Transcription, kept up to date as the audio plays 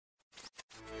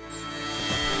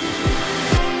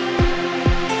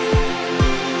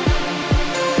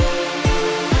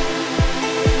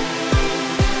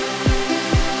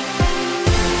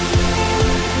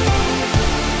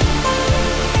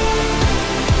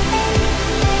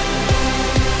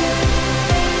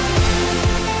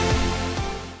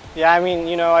Yeah, I mean,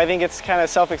 you know, I think it's kind of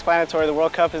self-explanatory. The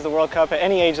World Cup is the World Cup at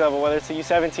any age level, whether it's the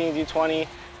U17,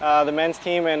 U20, the men's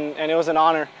team, and it was an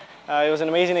honor. It was an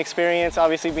amazing experience.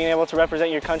 Obviously, being able to represent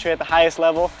your country at the highest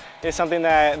level is something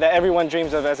that everyone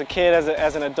dreams of as a kid,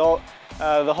 as an adult.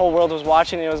 The whole world was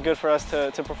watching, and it was good for us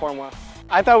to perform well.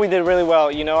 I thought we did really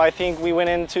well. You know, I think we went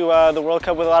into the World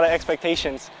Cup with a lot of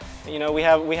expectations. You know, we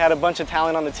had a bunch of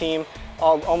talent on the team.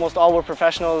 Almost all were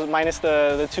professionals, minus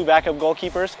the two backup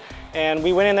goalkeepers. And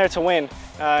we went in there to win.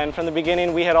 And from the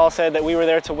beginning, we had all said that we were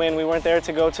there to win. We weren't there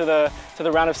to go to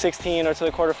the round of 16 or to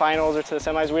the quarterfinals or to the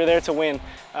semis. We were there to win.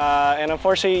 And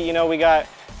unfortunately, you know, we got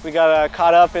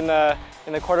caught up in the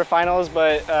quarterfinals.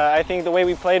 But I think the way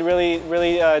we played really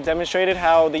demonstrated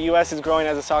how the U.S. is growing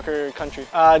as a soccer country.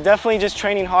 Definitely just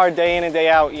training hard day in and day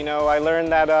out. You know, I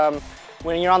learned that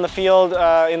when you're on the field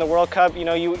in the World Cup, you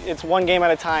know, it's one game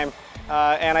at a time.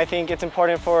 And I think it's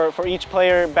important for each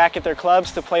player back at their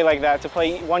clubs to play like that, to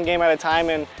play one game at a time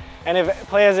and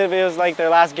play as if it was like their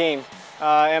last game.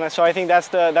 And so I think that's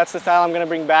the style I'm going to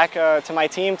bring back to my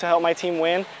team to help my team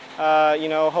win. You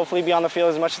know, hopefully be on the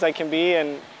field as much as I can be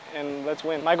and let's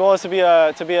win. My goal is to be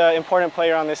an important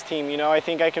player on this team. You know, I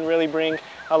think I can really bring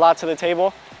a lot to the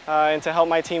table and to help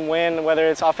my team win, whether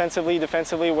it's offensively,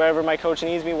 defensively, wherever my coach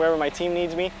needs me, wherever my team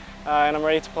needs me. And I'm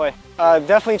ready to play.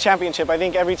 Definitely championship. I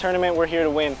think every tournament we're here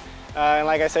to win. And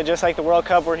like I said, just like the World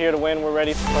Cup, we're here to win. We're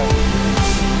ready to play.